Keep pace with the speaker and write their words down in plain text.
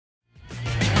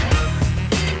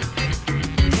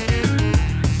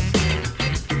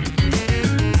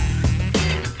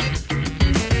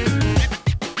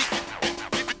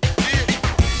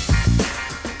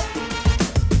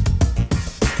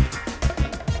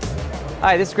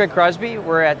Hi, this is Greg Crosby.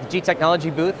 We're at the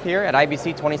GTechnology booth here at IBC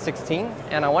 2016,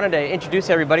 and I wanted to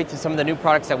introduce everybody to some of the new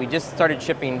products that we just started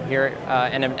shipping here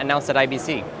and announced at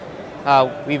IBC.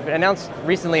 We've announced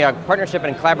recently a partnership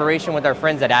and collaboration with our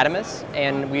friends at Atomos,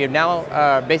 and we have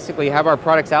now basically have our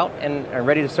products out and are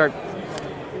ready to start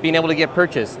being able to get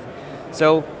purchased.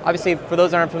 So obviously, for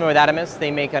those that aren't familiar with Atomos, they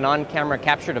make an on-camera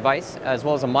capture device as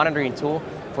well as a monitoring tool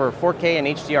for 4K and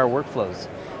HDR workflows.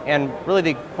 And really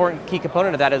the important key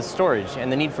component of that is storage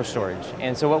and the need for storage.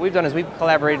 And so what we've done is we've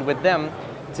collaborated with them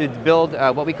to build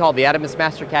what we call the Atomos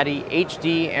Master Caddy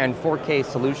HD and 4K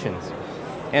solutions.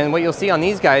 And what you'll see on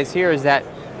these guys here is that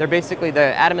they're basically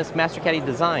the Atomos Master Caddy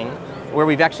design where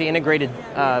we've actually integrated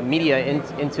media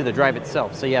into the drive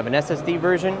itself. So you have an SSD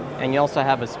version and you also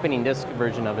have a spinning disk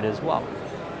version of it as well.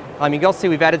 You can also see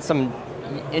we've added some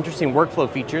interesting workflow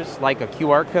features like a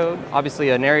QR code,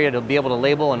 obviously an area to be able to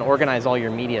label and organize all your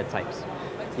media types.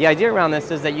 The idea around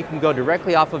this is that you can go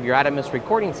directly off of your Atomos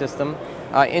recording system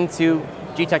into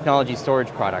GTechnology Storage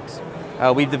products.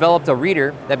 We've developed a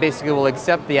reader that basically will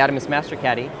accept the Atomos Master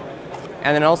Caddy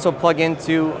and then also plug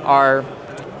into our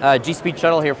G-Speed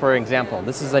shuttle here, for example.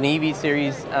 This is an EV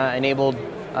series enabled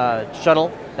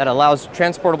shuttle that allows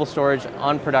transportable storage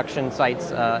on production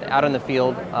sites, out in the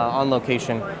field, on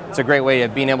location. It's a great way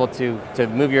of being able to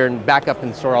move your backup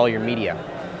and store all your media.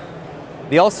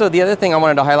 The other thing I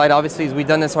wanted to highlight, obviously, is we've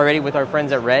done this already with our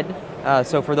friends at Red.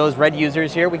 So for those Red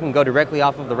users here, we can go directly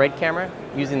off of the Red camera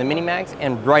using the Minimags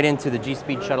and right into the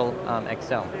G-Speed Shuttle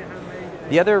XL.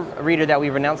 The other reader that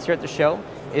we've announced here at the show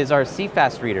is our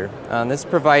CFast reader. This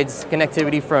provides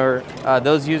connectivity for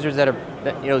those users that are,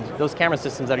 those camera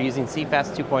systems that are using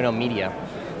CFast 2.0 media.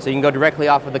 So you can go directly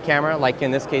off of the camera, like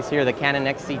in this case here, the Canon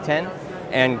XC10,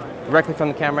 and directly from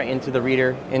the camera into the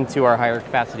reader, into our higher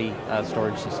capacity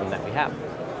storage system that we have.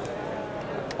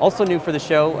 Also new for the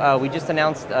show, we just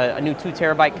announced a new 2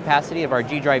 terabyte capacity of our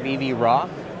G-Drive EV RAW.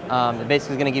 It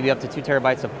basically is going to give you up to 2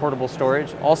 terabytes of portable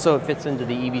storage. Also, it fits into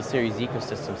the EV series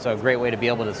ecosystem, so a great way to be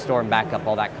able to store and back up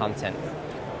all that content.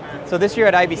 So this year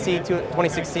at IBC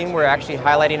 2016, we're actually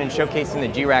highlighting and showcasing the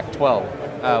G-Rack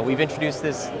 12. We've introduced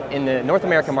this in the North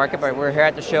American market, but we're here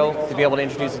at the show to be able to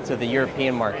introduce it to the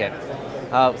European market.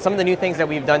 Some of the new things that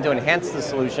we've done to enhance the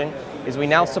solution is we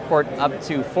now support up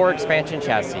to 4 expansion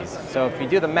chassis. So if you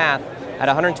do the math, at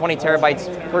 120 terabytes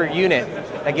per unit,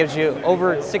 that gives you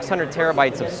over 600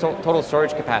 terabytes of total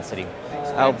storage capacity,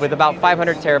 with about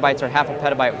 500 terabytes or half a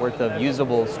petabyte worth of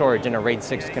usable storage in a RAID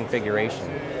 6 configuration.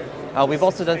 We've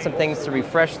also done some things to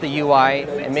refresh the UI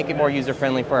and make it more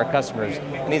user-friendly for our customers.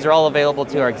 And these are all available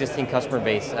to our existing customer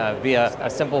base via a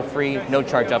simple, free,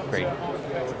 no-charge upgrade.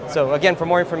 So again, for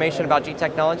more information about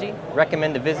G-Technology,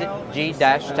 recommend to visit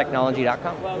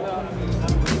g-technology.com.